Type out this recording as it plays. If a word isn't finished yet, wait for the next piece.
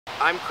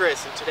I'm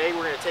Chris, and today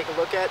we're going to take a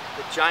look at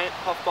the giant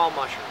puffball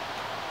mushroom.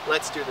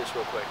 Let's do this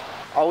real quick.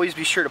 Always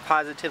be sure to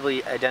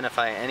positively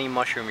identify any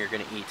mushroom you're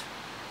going to eat.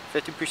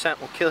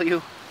 50% will kill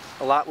you,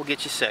 a lot will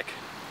get you sick.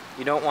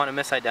 You don't want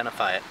to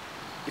misidentify it.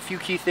 A few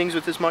key things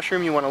with this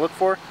mushroom you want to look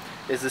for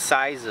is the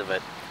size of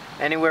it.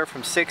 Anywhere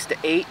from 6 to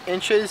 8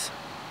 inches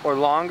or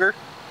longer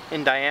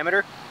in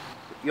diameter.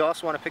 You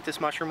also want to pick this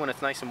mushroom when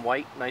it's nice and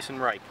white, nice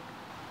and ripe.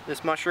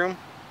 This mushroom,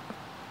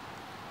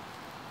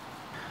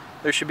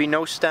 there should be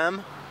no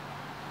stem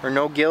or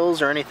no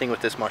gills or anything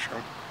with this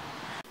mushroom.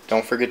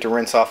 Don't forget to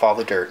rinse off all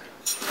the dirt.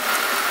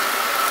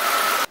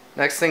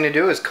 Next thing to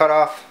do is cut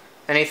off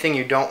anything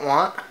you don't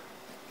want.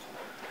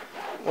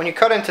 When you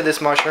cut into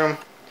this mushroom,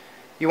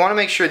 you want to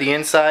make sure the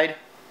inside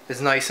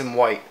is nice and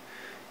white.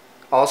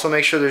 Also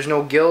make sure there's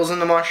no gills in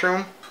the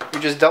mushroom.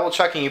 You're just double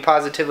checking you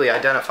positively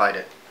identified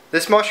it.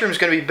 This mushroom is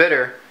going to be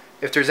bitter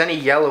if there's any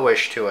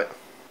yellowish to it.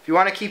 If you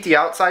want to keep the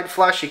outside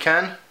flesh, you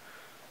can.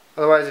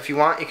 Otherwise, if you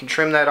want, you can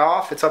trim that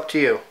off. It's up to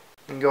you.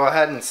 You can go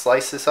ahead and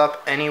slice this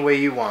up any way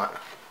you want.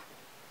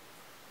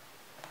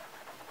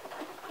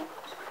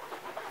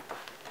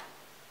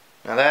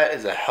 Now that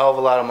is a hell of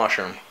a lot of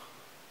mushroom.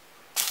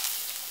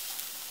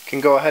 You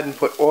can go ahead and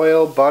put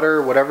oil,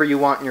 butter, whatever you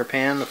want in your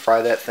pan to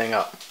fry that thing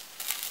up.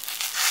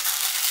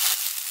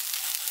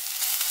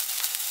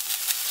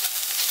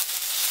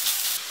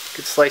 You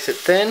could slice it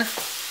thin,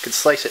 you could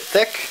slice it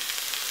thick,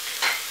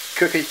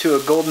 cook it to a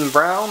golden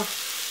brown.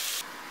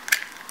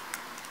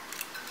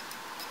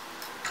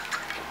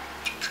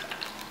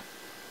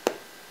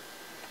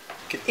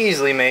 You can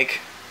easily make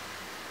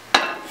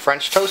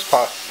French toast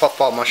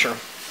puffball mushroom.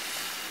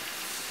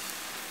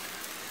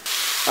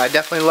 I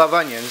definitely love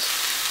onions,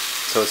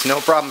 so it's no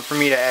problem for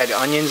me to add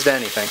onions to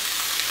anything.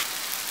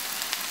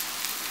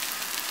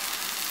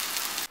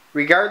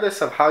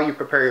 Regardless of how you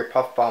prepare your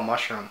puffball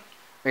mushroom,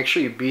 make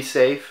sure you be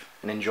safe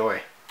and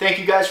enjoy. Thank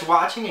you guys for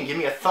watching, and give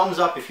me a thumbs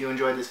up if you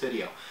enjoyed this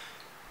video.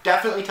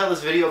 Definitely tell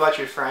this video about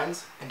your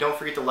friends, and don't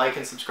forget to like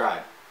and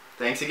subscribe.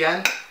 Thanks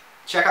again.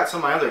 Check out some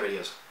of my other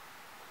videos.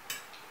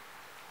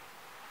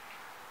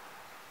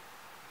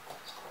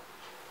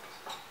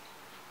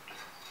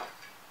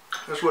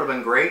 This would have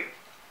been great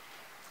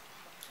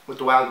with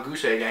the wild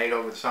goose egg I ate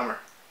over the summer.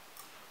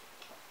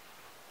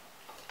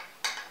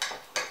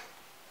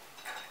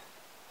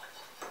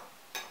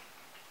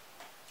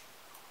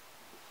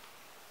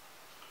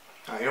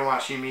 You don't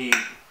want to see me eat.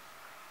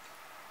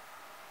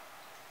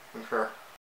 I'm sure.